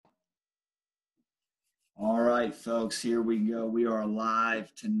All right, folks, here we go. We are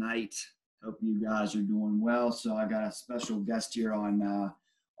live tonight. Hope you guys are doing well. So I got a special guest here on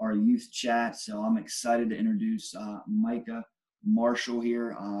our youth chat. So I'm excited to introduce Micah Marshall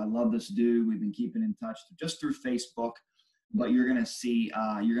here. I love this dude. We've been keeping in touch just through Facebook, but you're gonna see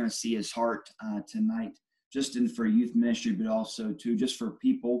his heart tonight, just in for youth ministry, but also too just for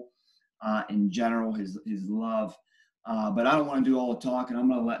people in general. His love. But I don't want to do all the talking. I'm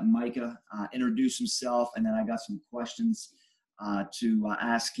going to let Micah introduce himself, and then I got some questions to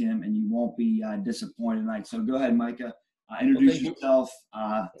ask him, and you won't be disappointed tonight. So go ahead, Micah. Introduce yourself.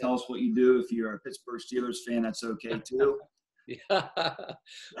 Tell us what you do. If you're a Pittsburgh Steelers fan, that's okay too. Yeah.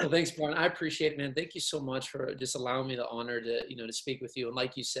 Well, thanks, Brian. I appreciate it, man. Thank you so much for just allowing me the honor to speak with you. And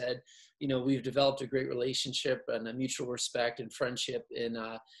like you said, we've developed a great relationship and a mutual respect and friendship and,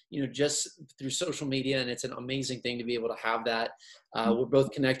 just through social media. And it's an amazing thing to be able to have that. We're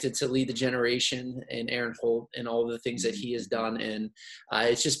both connected to Lead the Generation and Aaron Holt and all the things that he has done. And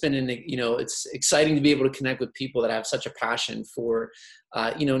it's just been, it's exciting to be able to connect with people that have such a passion for,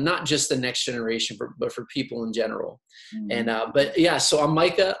 not just the next generation, but for people in general. So I'm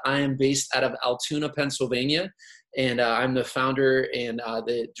Micah. I am based out of Altoona, Pennsylvania, and I'm the founder and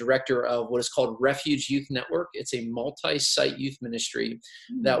the director of what is called Refuge Youth Network. It's a multi-site youth ministry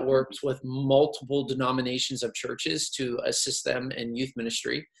that works with multiple denominations of churches to assist them in youth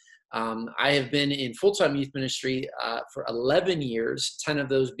ministry. I have been in full-time youth ministry for 11 years, 10 of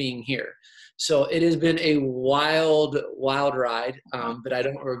those being here. So it has been a wild ride, but I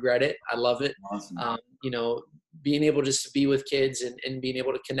don't regret it. I love it. Awesome. Being able just to be with kids and being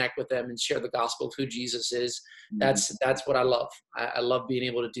able to connect with them and share the gospel of who Jesus is, that's what I love. I love being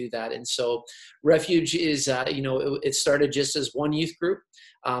able to do that. And so Refuge is, it started just as one youth group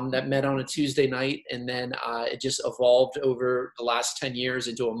that met on a Tuesday night. And then it just evolved over the last 10 years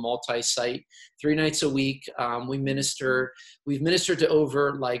into a multi-site, 3 nights a week. We've ministered to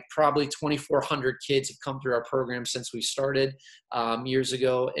over probably 2,400 kids have come through our program since we started years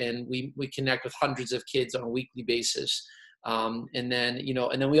ago. And we connect with hundreds of kids on a weekly basis. And then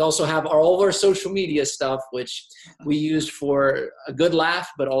we also have all of our social media stuff, which we used for a good laugh,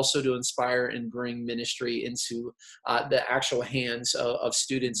 but also to inspire and bring ministry into the actual hands of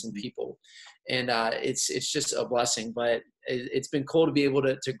students and people. And it's just a blessing, but it's been cool to be able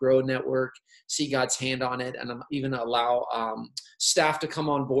to grow a network, see God's hand on it, and even allow staff to come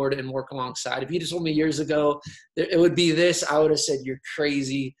on board and work alongside. If you just told me years ago it would be this, I would have said, you're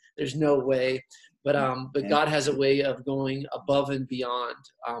crazy. There's no way. But God has a way of going above and beyond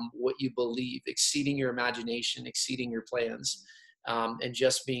what you believe, exceeding your imagination, exceeding your plans, and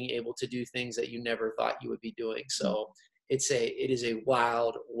just being able to do things that you never thought you would be doing. So it is a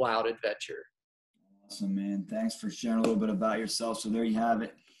wild adventure. Awesome, man. Thanks for sharing a little bit about yourself. So there you have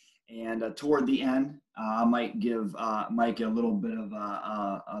it. And toward the end, I might give Mike a little bit of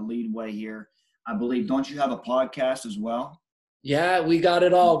a leadway here. I believe, don't you have a podcast as well? Yeah, we got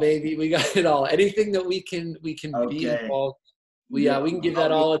it all, baby. We got it all. Anything that we can Okay. be involved. We can give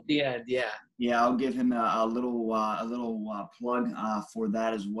that all at the end. Yeah. Yeah, I'll give him a little plug for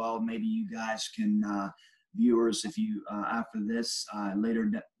that as well. Maybe you guys can, viewers, if you after this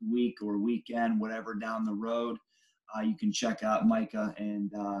later week or weekend, whatever down the road, you can check out Micah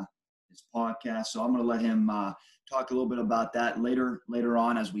and his podcast. So I'm going to let him talk a little bit about that later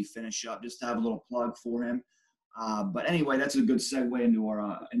on as we finish up. Just to have a little plug for him. But anyway, that's a good segue into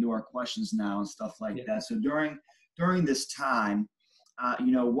our questions now and stuff like that. So during this time,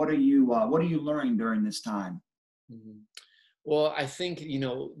 what are you learning during this time? Mm-hmm. Well, I think,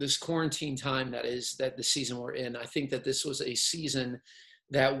 this quarantine time that the season we're in, I think that this was a season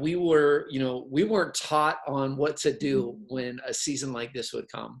that we weren't taught on what to do when a season like this would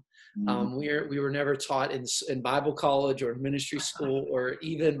come. We were never taught in Bible college or ministry school or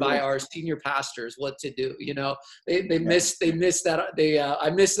even by our senior pastors what to do. They missed that. I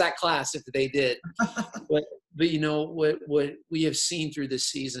missed that class if they did. But what we have seen through this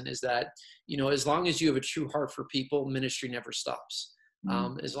season is that, as long as you have a true heart for people, ministry never stops.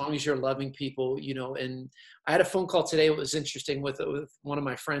 As long as you're loving people, and I had a phone call today. It was interesting with one of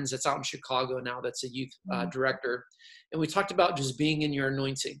my friends that's out in Chicago now, that's a youth director. And we talked about just being in your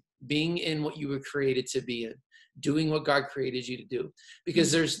anointing, being in what you were created to be in, doing what God created you to do.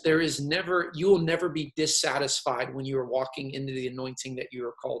 Because you will never be dissatisfied when you are walking into the anointing that you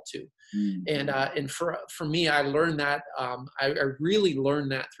are called to. And for me, I learned that, I really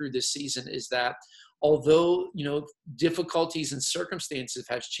learned that through this season, is that although, difficulties and circumstances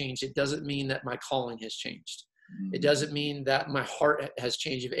has changed, it doesn't mean that my calling has changed. It doesn't mean that my heart has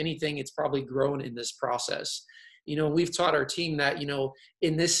changed. If anything, it's probably grown in this process. we've taught our team that,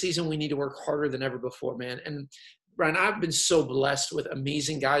 in this season, we need to work harder than ever before, man. And Brian, I've been so blessed with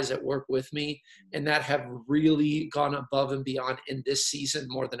amazing guys that work with me and that have really gone above and beyond in this season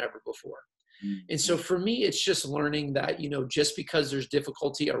more than ever before. And so for me, it's just learning that, just because there's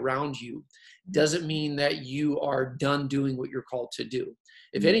difficulty around you doesn't mean that you are done doing what you're called to do.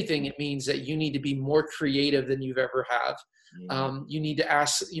 If anything, it means that you need to be more creative than you've ever have. You need to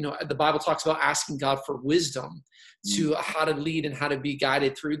ask, the Bible talks about asking God for wisdom to how to lead and how to be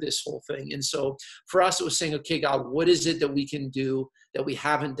guided through this whole thing. And so for us, it was saying, okay, God, what is it that we can do that we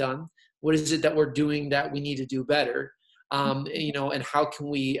haven't done? What is it that we're doing that we need to do better? And how can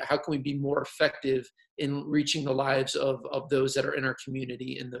we be more effective in reaching the lives of those that are in our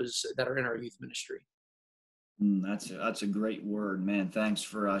community and those that are in our youth ministry? That's a great word, man. Thanks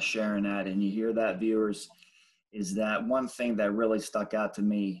for sharing that. And you hear that, viewers, is that one thing that really stuck out to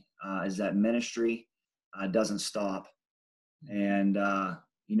me is that ministry doesn't stop. And,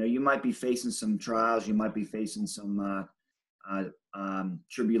 you might be facing some trials. You might be facing some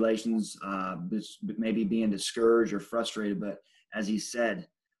tribulations, maybe being discouraged or frustrated. But as he said,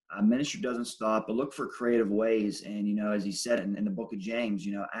 ministry doesn't stop, but look for creative ways. And, as he said in the book of James,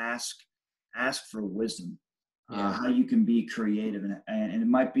 ask for wisdom. How you can be creative, and it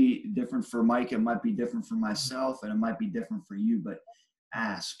might be different for Mike, it might be different for myself, and it might be different for you, but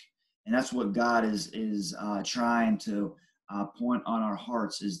ask. And that's what God is trying to point on our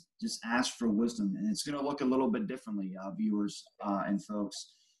hearts, is just ask for wisdom. And it's going to look a little bit differently, viewers and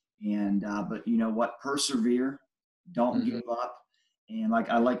folks. And but you know what, persevere, don't give up. And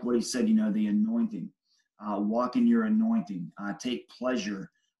I like what he said, the anointing, walk in your anointing, take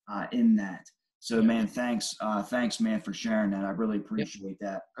pleasure in that. So, man, thanks, man, for sharing that. I really appreciate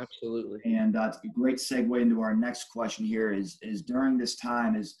that. Absolutely. And it's a great segue into our next question here is during this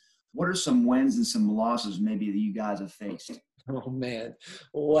time, what are some wins and some losses maybe that you guys have faced? Oh, man.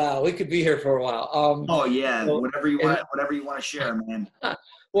 Wow. We could be here for a while. Whatever you want to share, man.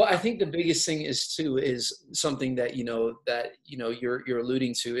 Well, I think the biggest thing is something that, you're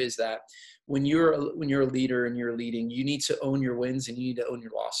alluding to, is that when you're a leader and you're leading, you need to own your wins and you need to own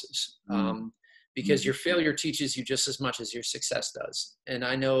your losses. Because your failure teaches you just as much as your success does. And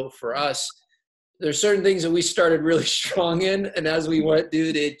I know for us, there's certain things that we started really strong in, and as we went,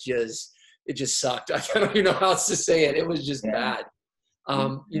 dude, it just sucked. I don't even know how else to say it. It was just bad.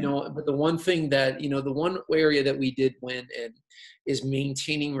 But the one thing that, the one area that we did win in is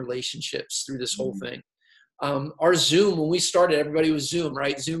maintaining relationships through this whole thing. Our Zoom, when we started, everybody was Zoom,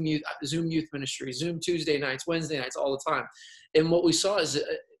 right? Zoom youth ministry, Zoom Tuesday nights, Wednesday nights, all the time. And what we saw is,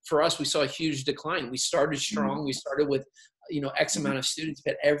 for us, we saw a huge decline. We started strong. We started with, X amount of students,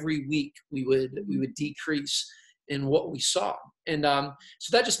 but every week we would decrease in what we saw. And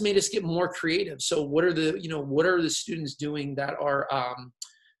so that just made us get more creative. So what are the students doing that are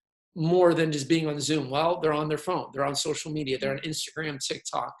more than just being on Zoom? Well, they're on their phone, they're on social media, they're on Instagram,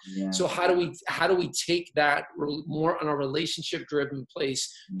 TikTok. So how do we take that more on a relationship driven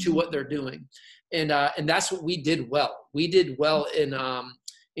place to what they're doing? And that's what we did well. We did well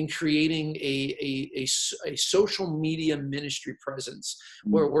in creating a social media ministry presence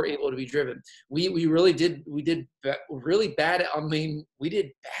where we're able to be driven. We did really bad. We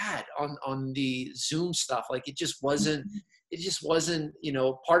did bad on the Zoom stuff. It just wasn't,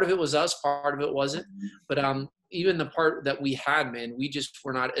 part of it was us, part of it wasn't. But even the part that we had, man, we just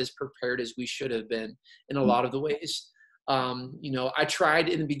were not as prepared as we should have been in a lot of the ways. I tried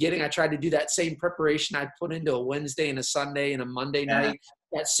in the beginning, I tried to do that same preparation I'd put into a Wednesday and a Sunday and a Monday night,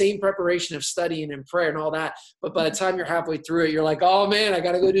 that same preparation of studying and prayer and all that. But by the time you're halfway through it, you're like, oh man, I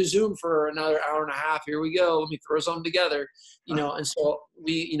got to go do Zoom for another hour and a half. Here we go. Let me throw something together, and so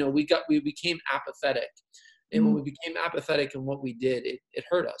we became apathetic. And when we became apathetic in what we did, it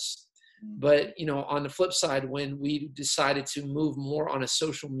hurt us. But, on the flip side, when we decided to move more on a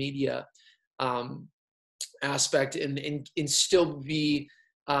social media aspect and still be,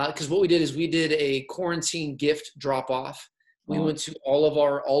 because what we did is we did a quarantine gift drop off. We went to all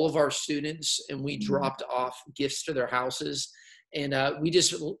of our students and we dropped off gifts to their houses, and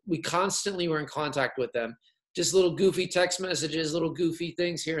we constantly were in contact with them. Just little goofy text messages, little goofy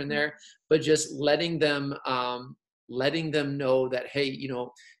things here and there, but just letting them know that, hey,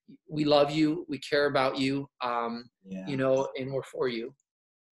 we love you, we care about you, and we're for you.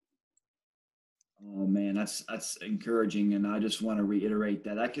 Oh man, that's encouraging, and I just want to reiterate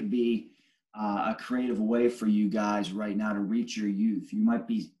that could be a creative way for you guys right now to reach your youth. You might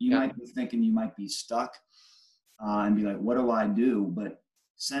be thinking you might be stuck and be like, what do I do? But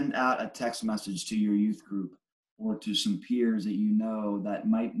send out a text message to your youth group, or to some peers that you know that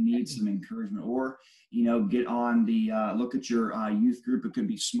might need some encouragement, or get on the look at your youth group. It could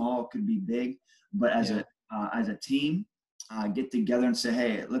be small, it could be big, but as a team, get together and say,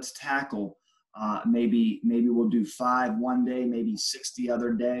 hey, let's tackle. Maybe we'll do 5 one day, maybe 6 the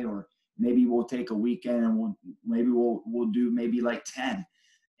other day, or maybe we'll take a weekend and we'll do maybe like 10,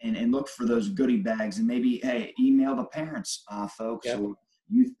 and look for those goodie bags, and maybe, hey, email the parents, folks, or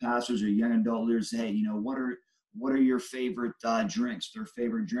youth pastors or young adult leaders. Hey, what are your favorite drinks? Their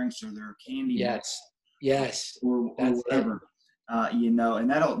favorite drinks or their candy. Yes. Or whatever. And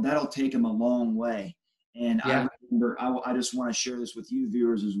that'll take them a long way. And I remember, I just want to share this with you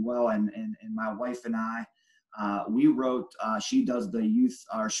viewers as well. And my wife and I, we wrote, she does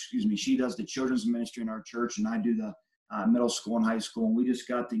the children's ministry in our church, and I do the middle school and high school. And we just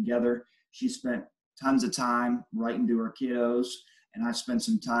got together. She spent tons of time writing to her kiddos, and I spent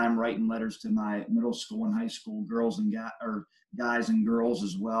some time writing letters to my middle school and high school girls and guys and girls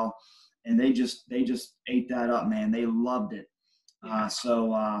as well. And they just ate that up, man. They loved it. That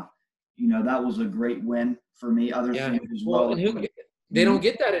was a great win for me. Other things as well. And they don't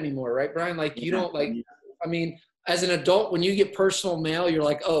get that anymore, right, Brian? Like, you don't I mean, as an adult, when you get personal mail, you're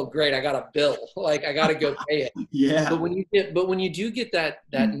like, oh, great, I got a bill. Like, I got to go pay it. But when you do get that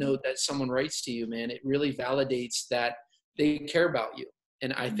note that someone writes to you, man, it really validates that they care about you.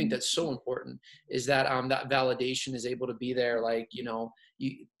 And I think that's so important, is that that validation is able to be there, like,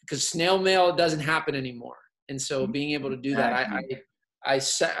 because snail mail doesn't happen anymore. And so being able to do that, I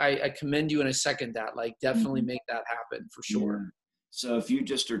commend you, and I second that. Like, definitely make that happen for sure. Yeah. So if you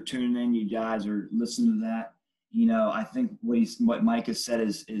just are tuning in, you guys are listening to that, I think what Mike has said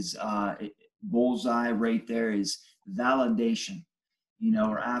is bullseye right there, is validation,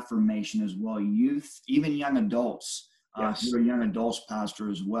 or affirmation as well. Youth, even young adults. You're a young adults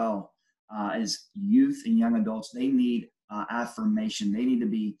pastor as well. As youth and young adults, they need affirmation. They need to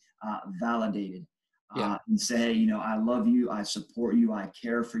be validated, and say, hey, I love you, I support you, I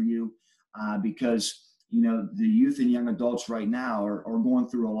care for you, because the youth and young adults right now are going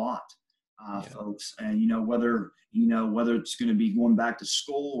through a lot, folks. And whether it's going to be going back to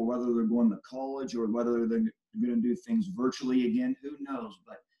school, or whether they're going to college, or whether they're going to do things virtually again, who knows?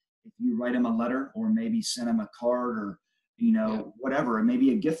 But if you write them a letter, or maybe send them a card, or whatever, it may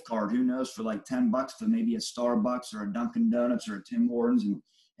be a gift card, who knows, for like $10 to maybe a Starbucks or a Dunkin' Donuts or a Tim Hortons, and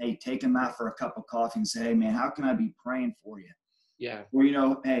hey, take them out for a cup of coffee and say, hey, man, how can I be praying for you? Yeah. Or,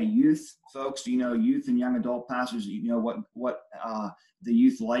 hey, youth folks, youth and young adult pastors, what the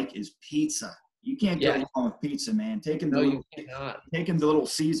youth like is pizza. You can't go wrong with pizza, man. Take them to Little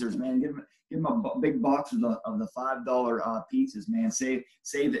Caesars, man. Give them a big box of the $5 pizzas, man. Save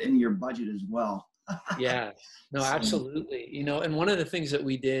it in your budget as well. No, absolutely. And one of the things that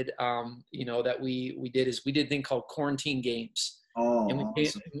we did, that we did is we did a thing called quarantine games.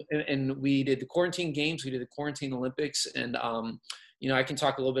 And we did the quarantine games, we did the quarantine Olympics, and I can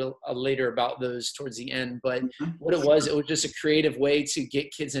talk a little bit later about those towards the end. But what it was just a creative way to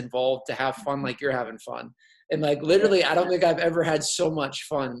get kids involved, to have fun like you're having fun. And like, literally, I don't think I've ever had so much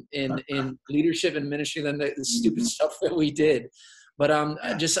fun in leadership and ministry than the stupid stuff that we did. But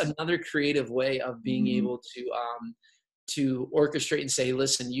just another creative way of being able to orchestrate and say,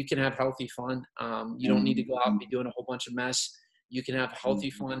 listen, you can have healthy fun. You don't need to go out and be doing a whole bunch of mess. You can have healthy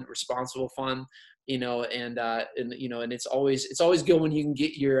fun, responsible fun, and it's always good when you can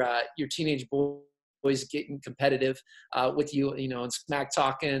get your teenage boys getting competitive with you, and smack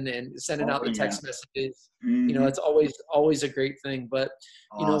talking and sending out the text messages. It's always a great thing. But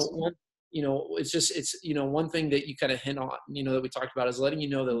one thing that you kind of hint on, that we talked about, is letting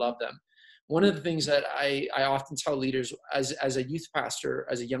they love them. One of the things that I often tell leaders as a youth pastor,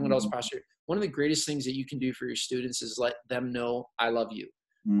 as a young adults pastor, one of the greatest things that you can do for your students is let them know I love you.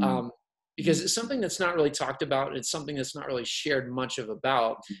 Because it's something that's not really talked about, and it's something that's not really shared much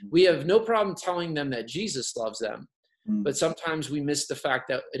about. We have no problem telling them that Jesus loves them, but sometimes we miss the fact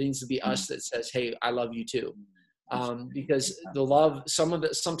that it needs to be us that says, hey, I love you too. Because the love,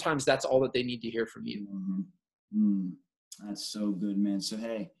 sometimes that's all that they need to hear from you. That's so good, man. So,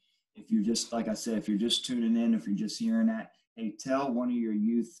 hey, if you're just, like I said, if you're just tuning in, if you're just hearing that, hey, tell one of your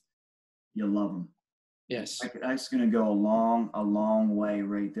youth you love them. Yes. That's going to go a long way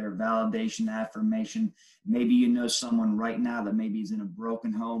right there. Validation, affirmation. Maybe someone right now that maybe is in a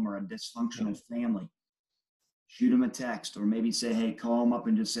broken home or a dysfunctional family. Shoot them a text, or maybe say, hey, call them up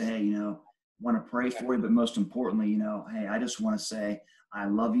and just say, hey, want to pray for you, but most importantly, hey, I just want to say I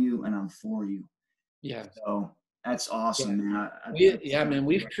love you and I'm for you. Yeah. So That's Yeah. awesome, man. Yeah, man,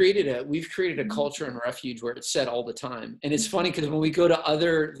 we've created a culture in Refuge where it's said all the time. And it's funny because when we go to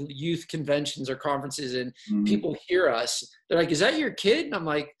other youth conventions or conferences and Mhm. people hear us, they're like, "Is that your kid?" And I'm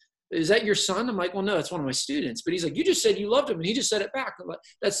like, "Is that your son?" I'm like, "Well, no, it's one of my students." But he's like, "You just said you loved him," and he just said it back. I'm like,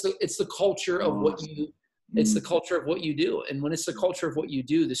 it's the culture of what Awesome. you it's the Mhm. culture of what you do. And when it's the culture of what you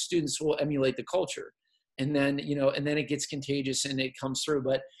do, the students will emulate the culture. And then, and then it gets contagious and it comes through.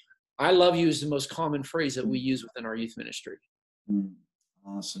 But I love you is the most common phrase that we use within our youth ministry. Mhm.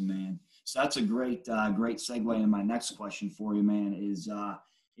 Awesome, man. So that's a great segue in my next question for you, man. Is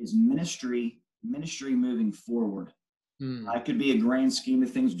ministry moving forward? Hmm. It could be a grand scheme of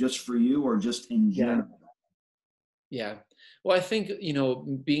things just for you or just in Yeah. general. Yeah. Well, I think,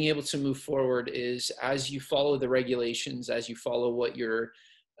 being able to move forward is as you follow the regulations, as you follow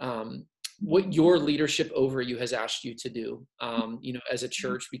um, what your leadership over you has asked you to do, as a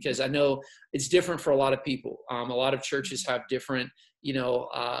church, because I know it's different for a lot of people. A lot of churches have different,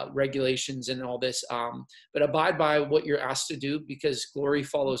 regulations and all this, but abide by what you're asked to do because glory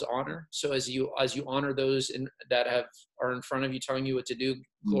follows honor. So as you honor those are in front of you telling you what to do, Mhm.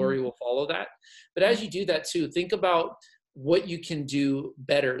 glory will follow that. But as you do that too, think about what you can do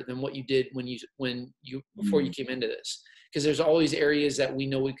better than what you did when you before you Mhm. came into this, because there's always areas that we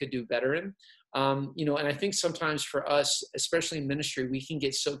know we could do better in. And I think sometimes for us, especially in ministry, we can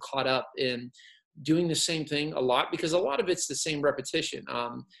get so caught up in doing the same thing a lot because a lot of it's the same repetition.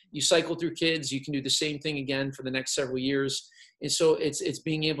 You cycle through kids, you can do the same thing again for the next several years, and so it's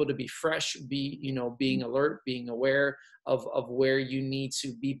being able to be fresh, being alert, being aware of where you need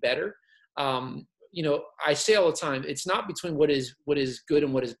to be better. I say all the time, it's not between what is good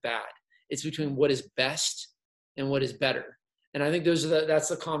and what is bad. It's between what is best and what is better. And I think that's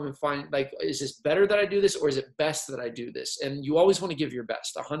the common find. Like, is this better that I do this, or is it best that I do this? And you always want to give your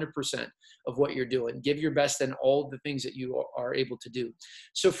best, 100% of what you're doing. Give your best in all the things that you are able to do.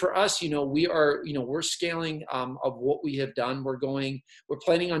 So for us, we're scaling of what we have done. We're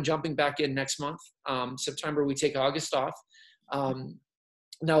planning on jumping back in next month. September, we take August off. Um,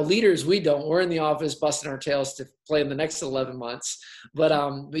 Now leaders, we're in the office busting our tails to play in the next 11 months. But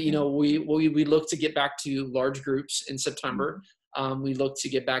we look to get back to large groups in September. We look to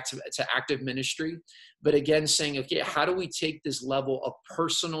get back to active ministry, but again, saying, okay, how do we take this level of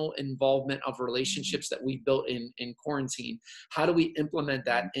personal involvement of relationships that we built in quarantine? How do we implement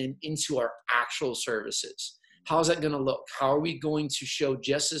that into our actual services? How's that going to look? How are we going to show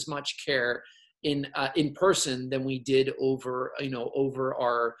just as much care in person than we did over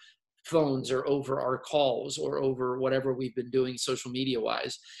our phones or over our calls or over whatever we've been doing social media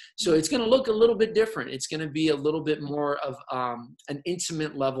wise? So it's going to look a little bit different. It's going to be a little bit more of an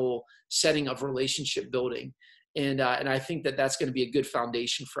intimate level setting of relationship building. And I think that that's going to be a good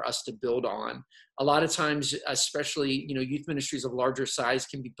foundation for us to build on. A lot of times, especially youth ministries of larger size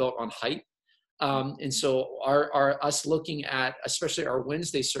can be built on hype. And so our us looking at especially our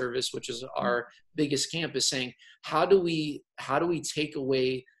Wednesday service, which is our biggest camp, is saying how do we take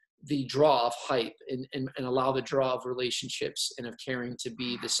away the draw of hype and allow the draw of relationships and of caring to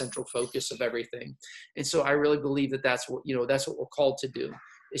be the central focus of everything. And so I really believe that that's what we're called to do,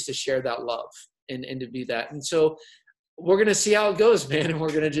 is to share that love and to do that. And so we're going to see how it goes, man. And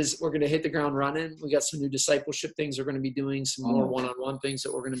we're going to hit the ground running. We got some new discipleship things we're going to be doing, some more Oh, one-on-one things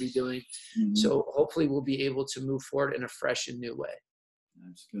that we're going to be doing. mhm. So hopefully we'll be able to move forward in a fresh and new way.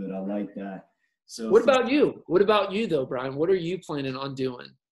 That's good. I like that. So What for about you? What about you though, Brian? What are you planning on doing?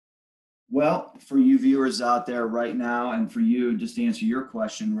 Well, for you viewers out there right now, and for you, just to answer your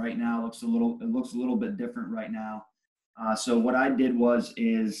question, right now it looks a little bit different right now. So what I did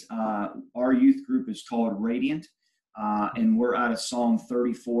is our youth group is called Radiant, and we're out of Psalm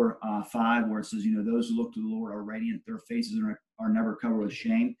 34, 5, where it says, those who look to the Lord are radiant; their faces are never covered with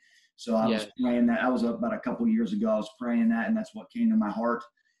shame. So I was Yeah, praying that. I was about a couple years ago. I was praying that, and that's what came to my heart.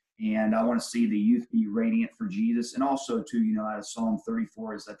 And I want to see the youth be radiant for Jesus. And also, too, out of Psalm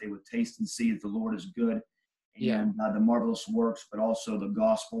 34 is that they would taste and see that the Lord is good yeah, and the marvelous works, but also the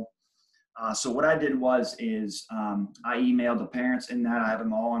gospel. So what I did is I emailed the parents in that. I have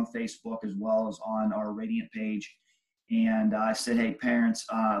them all on Facebook as well as on our Radiant page. And I said, hey, parents,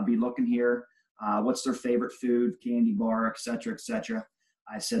 be looking here. What's their favorite food, candy bar, et cetera, et cetera.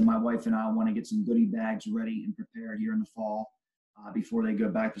 I said, my wife and I want to get some goodie bags ready and prepared here in the fall before they go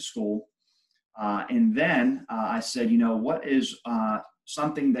back to school. And then I said, what is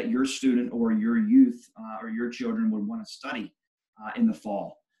something that your student or your youth or your children would want to study in the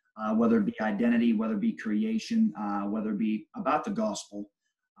fall, whether it be identity, whether it be creation, whether it be about the gospel.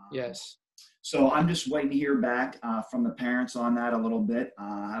 Um, yes, so I'm just waiting to hear back from the parents on that a little bit.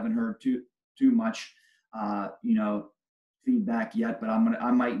 I haven't heard too much. feedback yet, but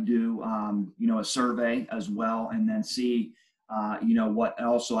I might do, a survey as well, and then see, what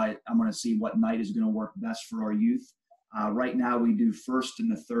also I'm going to see what night is going to work best for our youth. Right now we do first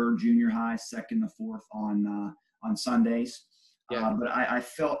and the third junior high, second, the fourth on Sundays. Yeah. But I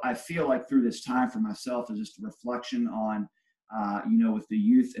feel like through this time for myself is just a reflection on, with the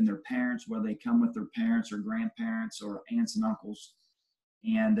youth and their parents, whether they come with their parents or grandparents or aunts and uncles,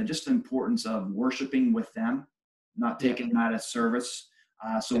 and just the importance of worshiping with them, not taking them out of service.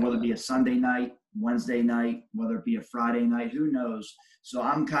 So whether it be a Sunday night, Wednesday night, whether it be a Friday night, who knows? So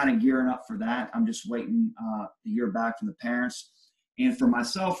I'm kind of gearing up for that. I'm just waiting to hear back from the parents. And for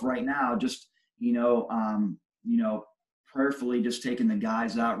myself right now, just, prayerfully just taking the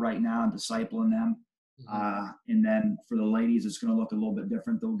guys out right now and discipling them. And then for the ladies, it's going to look a little bit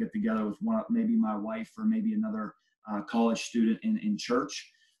different. They'll get together with maybe my wife or maybe another college student in church.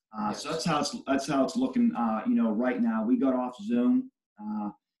 Yes. So that's how it's looking. Right now we got off Zoom.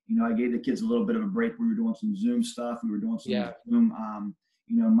 I gave the kids a little bit of a break. We were doing some Zoom stuff. We were doing some Zoom,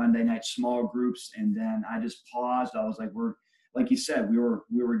 Monday night small groups, and then I just paused. I was like, like you said, we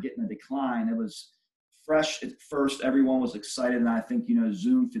were getting a decline. It was fresh at first. Everyone was excited, and I think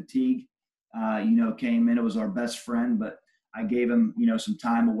Zoom fatigue, came in. It was our best friend, but I gave him some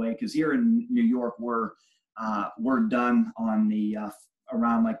time away because here in New York we're done on the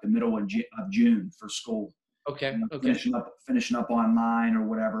around like the middle of June for school. Okay. Finishing up online or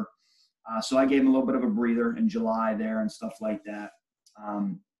whatever. So I gave him a little bit of a breather in July there and stuff like that.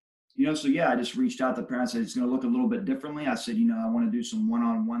 I just reached out to parents. I said, it's going to look a little bit differently. I said, I want to do some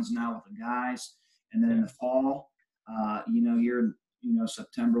one-on-ones now with the guys. And then in the fall, here,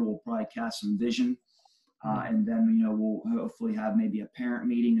 September, we'll probably cast some vision. And then, we'll hopefully have maybe a parent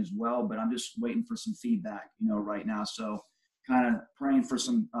meeting as well, but I'm just waiting for some feedback, right now. So kind of praying for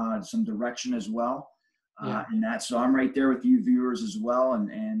some direction as well. And that, so I'm right there with you viewers as well.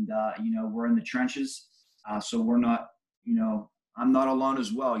 And we're in the trenches. So we're not, I'm not alone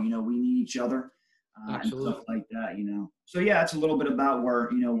as well. We need each other and stuff like that, So yeah, it's a little bit about where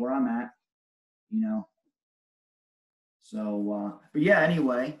I'm at, So, but yeah,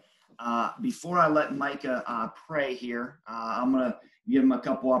 anyway, before I let Micah pray here, I'm going to give him a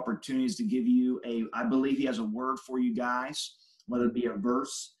couple opportunities to give you I believe he has a word for you guys, whether it be a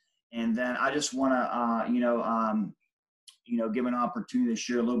verse. And then I just want to, give an opportunity to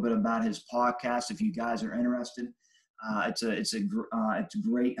share a little bit about his podcast if you guys are interested. It's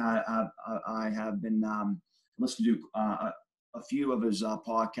great. I have been listening to a few of his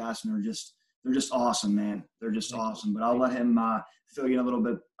podcasts, and they're just awesome, man. They're just awesome. But I'll let him fill you in a little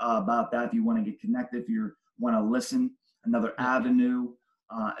bit about that if you want to get connected, if you want to listen, another avenue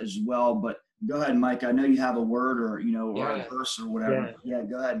as well. But go ahead, Mike. I know you have a word or a verse or whatever. Yeah,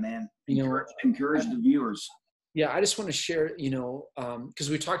 go ahead, man. Encourage the viewers. Yeah, I just want to share, because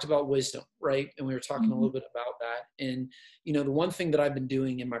we talked about wisdom, right? And we were talking a little bit about that. And, the one thing that I've been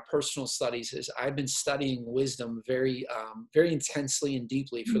doing in my personal studies is I've been studying wisdom very, very intensely and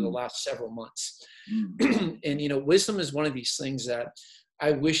deeply for the last several months. And, wisdom is one of these things that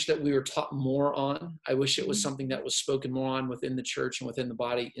I wish that we were taught more on. I wish it was something that was spoken more on within the church and within the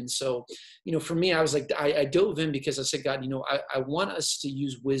body. And so, for me, I was like, I dove in because I said, God, I want us to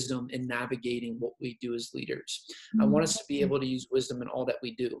use wisdom in navigating what we do as leaders. I want us to be able to use wisdom in all that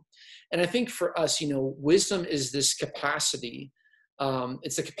we do. And I think for us, wisdom is this capacity.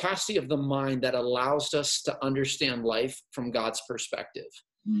 It's the capacity of the mind that allows us to understand life from God's perspective.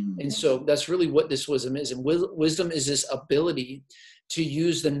 And so that's really what this wisdom is. And wisdom is this ability to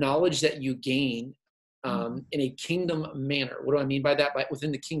use the knowledge that you gain in a kingdom manner. What do I mean by that?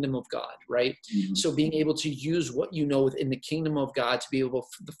 Within the kingdom of God, right? So being able to use what you know within the kingdom of God to be able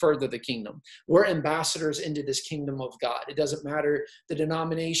to further the kingdom. We're ambassadors into this kingdom of God. It doesn't matter the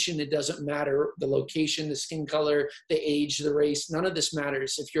denomination. It doesn't matter the location, the skin color, the age, the race. None of this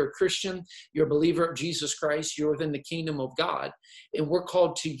matters. If you're a Christian, you're a believer of Jesus Christ, you're within the kingdom of God. And we're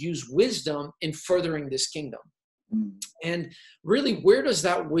called to use wisdom in furthering this kingdom. And really, where does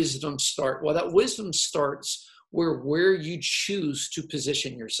that wisdom start? Well, that wisdom starts where you choose to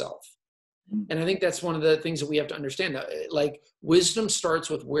position yourself. And I think that's one of the things that we have to understand. Like, wisdom starts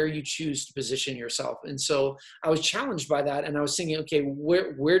with where you choose to position yourself. And so I was challenged by that, and I was thinking, okay,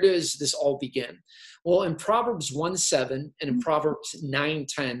 where does this all begin? Well, in Proverbs 1:7 and in Proverbs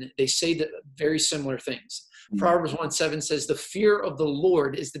 9:10, they say that very similar things. Proverbs 1:7 says, the fear of the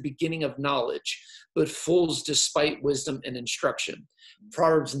Lord is the beginning of knowledge, but fools despite wisdom and instruction.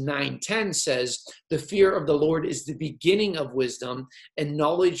 Proverbs 9:10 says, the fear of the Lord is the beginning of wisdom, and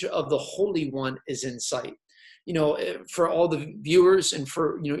knowledge of the Holy One is insight. for all the viewers and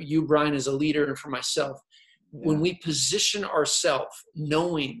for, you, Brian, as a leader, and for myself, when we position ourselves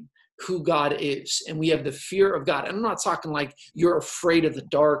knowing who God is, and we have the fear of God. And I'm not talking like you're afraid of the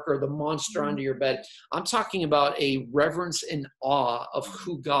dark or the monster under your bed. I'm talking about a reverence and awe of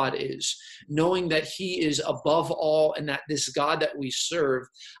who God is, knowing that he is above all, and that this God that we serve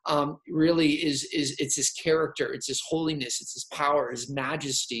really it's his character, it's his holiness, it's his power, his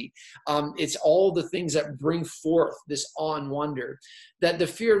majesty. It's all the things that bring forth this awe and wonder. That the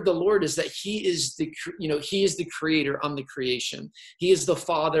fear of the Lord is that he is the creator, I'm the creation. He is the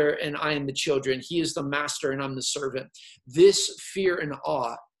father and I am the children. He is the master and I'm the servant. This fear and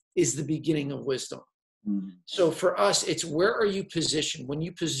awe is the beginning of wisdom. So for us, it's where are you positioned? When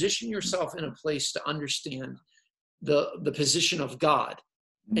you position yourself in a place to understand the position of God,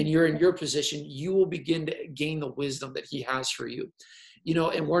 and you're in your position, you will begin to gain the wisdom that he has for you.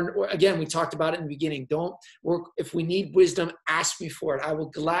 And again, we talked about it in the beginning. If we need wisdom, ask me for it. I will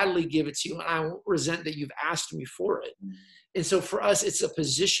gladly give it to you, and I won't resent that you've asked me for it. And so for us, it's a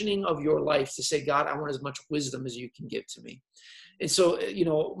positioning of your life to say, God, I want as much wisdom as you can give to me. And so,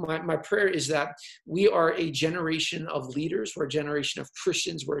 my prayer is that we are a generation of leaders. We're a generation of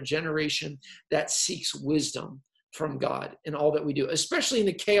Christians. We're a generation that seeks wisdom from God in all that we do, especially in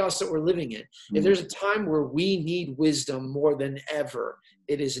the chaos that we're living in. If there's a time where we need wisdom more than ever,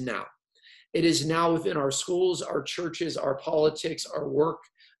 it is now. It is now within our schools, our churches, our politics, our work,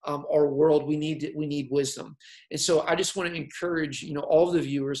 our world. We need wisdom. And so I just want to encourage, all of the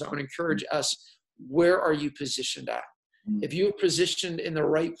viewers, I want to encourage us, where are you positioned at? If you are positioned in the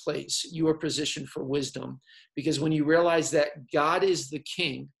right place, you are positioned for wisdom, because when you realize that God is the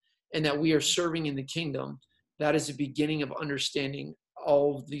king and that we are serving in the kingdom, that is the beginning of understanding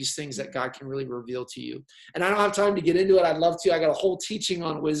all of these things that God can really reveal to you. And I don't have time to get into it. I'd love to. I got a whole teaching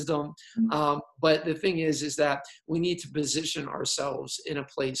on wisdom. But the thing is that we need to position ourselves in a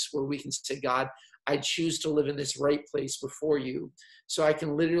place where we can say, God, I choose to live in this right place before you, so I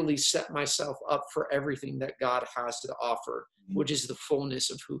can literally set myself up for everything that God has to offer, which is the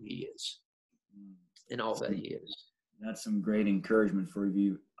fullness of who he is and all that he is. That's some great encouragement for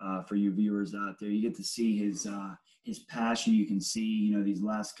you viewers out there. You get to see his passion. You can see, these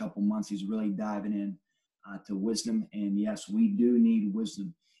last couple months, he's really diving in to wisdom. And yes, we do need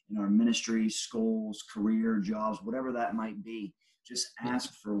wisdom in our ministry, schools, career, jobs, whatever that might be. Just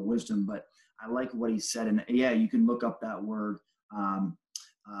ask for wisdom. But I like what he said. And yeah, you can look up that word,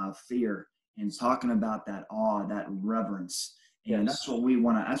 fear, and talking about that awe, that reverence. And that's what we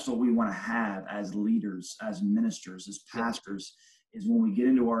want to have as leaders, as ministers, as pastors, is when we get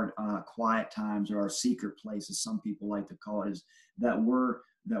into our quiet times, or our secret places, some people like to call it, is that we're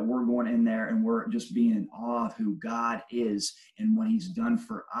going in there and we're just being in awe of who God is and what he's done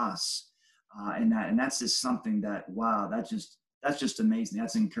for us. And that's just something that, wow, that's just amazing.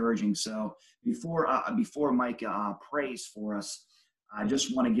 That's encouraging. So before Mike prays for us, I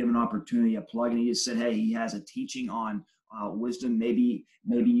just want to give an opportunity, a plug. And he just said, hey, he has a teaching on wisdom. Maybe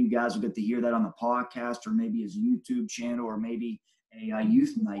you guys will get to hear that on the podcast, or maybe his YouTube channel, or maybe a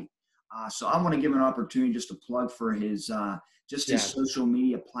youth night. So I want to give an opportunity just to plug for his his social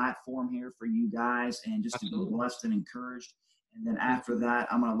media platform here for you guys, and just to be blessed and encouraged. And then after that,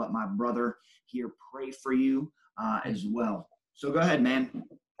 I'm going to let my brother here pray for you as well. So go ahead, man.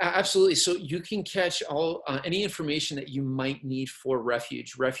 Absolutely. So you can catch any information that you might need for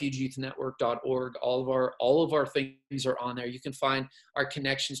Refuge, refugeyouthnetwork.org. All of our things are on there. You can find our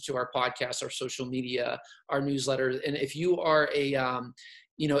connections to our podcast, our social media, our newsletter. And if you are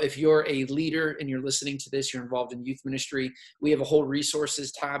if you're a leader and you're listening to this, you're involved in youth ministry, we have a whole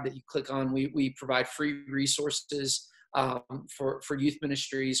resources tab that you click on. We provide free resources for youth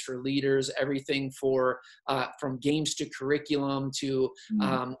ministries, for leaders, everything from games to curriculum to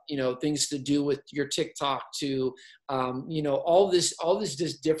things to do with your TikTok to all this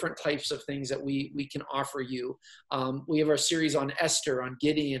just different types of things that we can offer you. We have our series on Esther, on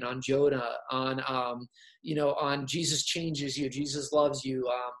Gideon, on Jonah, on Jesus changes you, Jesus loves you,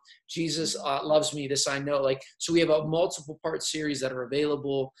 Jesus loves me, this I know. So we have a multiple part series that are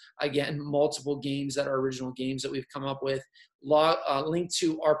available. Again, multiple games that are original games that we've come up with. Link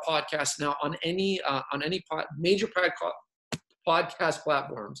to our podcast now on any major podcast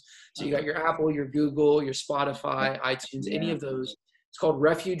platforms. So you got your Apple, your Google, your Spotify, iTunes, any of those. It's called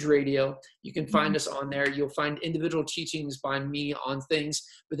Refuge Radio. You can find us on there. You'll find individual teachings by me on things,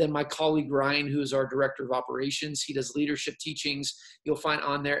 but then my colleague Ryan, who is our director of operations, he does leadership teachings. You'll find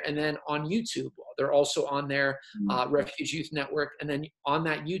on there. And then on YouTube, they're also on there, Refuge Youth Network. And then on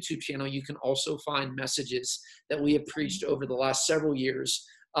that YouTube channel, you can also find messages that we have preached over the last several years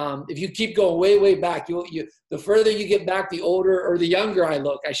If you keep going way, way back, the further you get back, the older or the younger I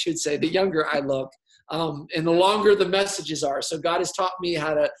look, I should say, the younger I look. And the longer the messages are. So God has taught me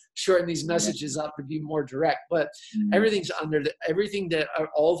how to shorten these messages up to be more direct. But everything that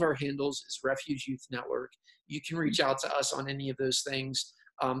all of our handles is Refuge Youth Network. You can reach out to us on any of those things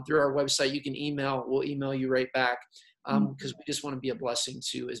through our website. You can email. We'll email you right back because we just want to be a blessing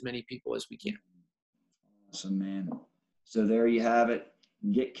to as many people as we can. Awesome, man. So there you have it.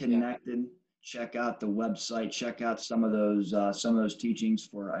 Get connected. Check out the website. Check out some of those teachings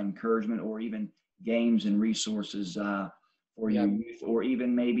for encouragement, or even games and resources for your youth, or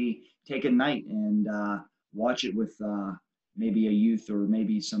even maybe take a night and watch it with maybe a youth, or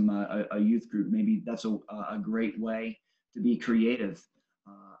maybe a youth group. Maybe that's a great way to be creative.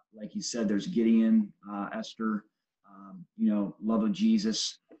 Like you said, there's Gideon, Esther, Love of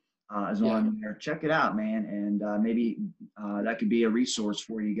Jesus is on there. Check it out, man. And maybe that could be a resource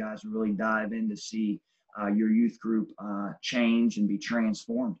for you guys to really dive in to see your youth group change and be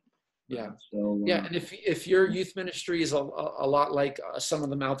transformed. Yeah. So, and if your youth ministry is a lot like some of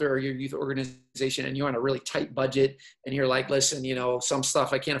them out there, or your youth organization, and you're on a really tight budget, and you're like, listen, some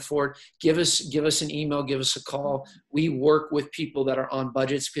stuff I can't afford, give us an email, give us a call. We work with people that are on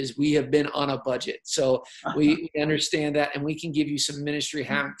budgets because we have been on a budget. So we understand that, and we can give you some ministry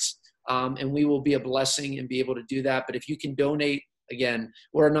hacks, and we will be a blessing and be able to do that. But if you can donate, again,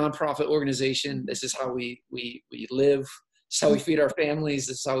 we're a nonprofit organization. This is how we live. It's how we feed our families.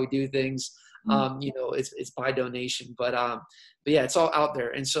 This is how we do things. It's by donation, but yeah, it's all out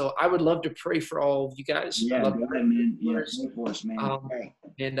there. And so I would love to pray for all of you guys. Yeah, go ahead, man. Yeah, pray for us, man.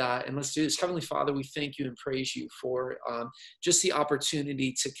 And let's do this. Heavenly Father, we thank you and praise you for just the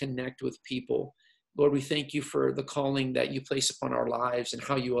opportunity to connect with people. Lord, we thank you for the calling that you place upon our lives and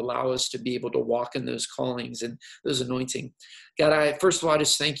how you allow us to be able to walk in those callings and those anointing. God, first of all, I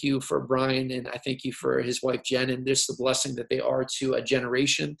just thank you for Brian, and I thank you for his wife, Jen, and just the blessing that they are to a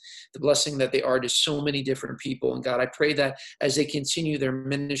generation, the blessing that they are to so many different people. And God, I pray that as they continue their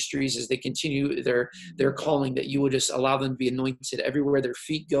ministries, as they continue their calling, that you would just allow them to be anointed everywhere their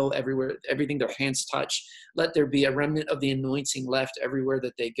feet go, everywhere, everything their hands touch. Let there be a remnant of the anointing left everywhere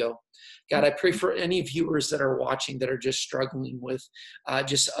that they go. God, I pray for any viewers that are watching that are just struggling with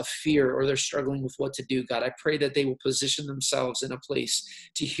just a fear, or they're struggling with what to do. God, I pray that they will position themselves in a place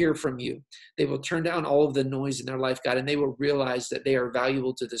to hear from you. They will turn down all of the noise in their life, God, and they will realize that they are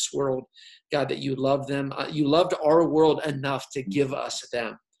valuable to this world. God, that you love them. You loved our world enough to give us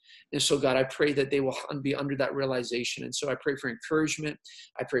them. And so, God, I pray that they will be under that realization. And so I pray for encouragement.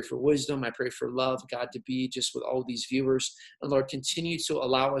 I pray for wisdom. I pray for love, God, to be just with all these viewers. And Lord, continue to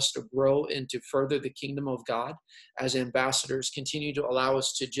allow us to grow and to further the kingdom of God as ambassadors. Continue to allow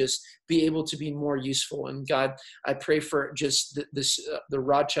us to just be able to be more useful. And God, I pray for just the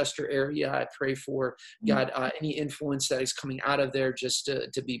Rochester area. I pray for, God, any influence that is coming out of there just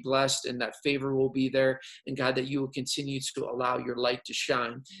to be blessed, and that favor will be there. And God, that you will continue to allow your light to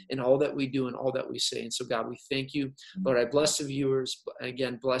shine in all that we do and all that we say. And so, God, we thank you. Lord, I bless the viewers.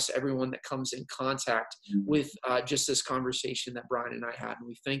 Again, bless everyone that comes in contact with just this conversation that Brian and I had. And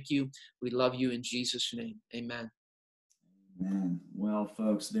we thank you. We love you in Jesus' name. Amen. Amen. Well,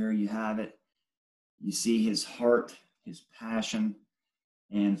 folks, there you have it. You see his heart, his passion,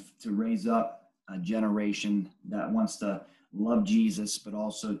 and to raise up a generation that wants to love Jesus, but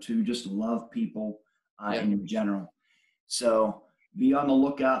also to just love people in general. So be on the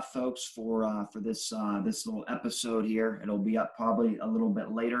lookout, folks, for this little episode here. It'll be up probably a little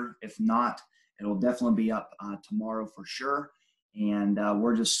bit later. If not, it'll definitely be up tomorrow for sure. And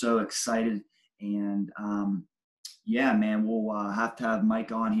we're just so excited. And yeah, man, we'll have to have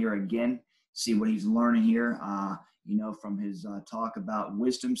Mike on here again, see what he's learning here, from his talk about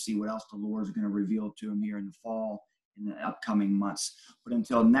wisdom, see what else the Lord is going to reveal to him here in the fall, in the upcoming months. But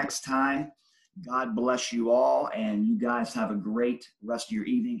until next time, God bless you all, and you guys have a great rest of your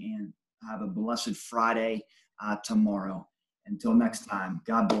evening, and have a blessed Friday tomorrow. Until next time,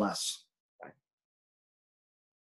 God bless.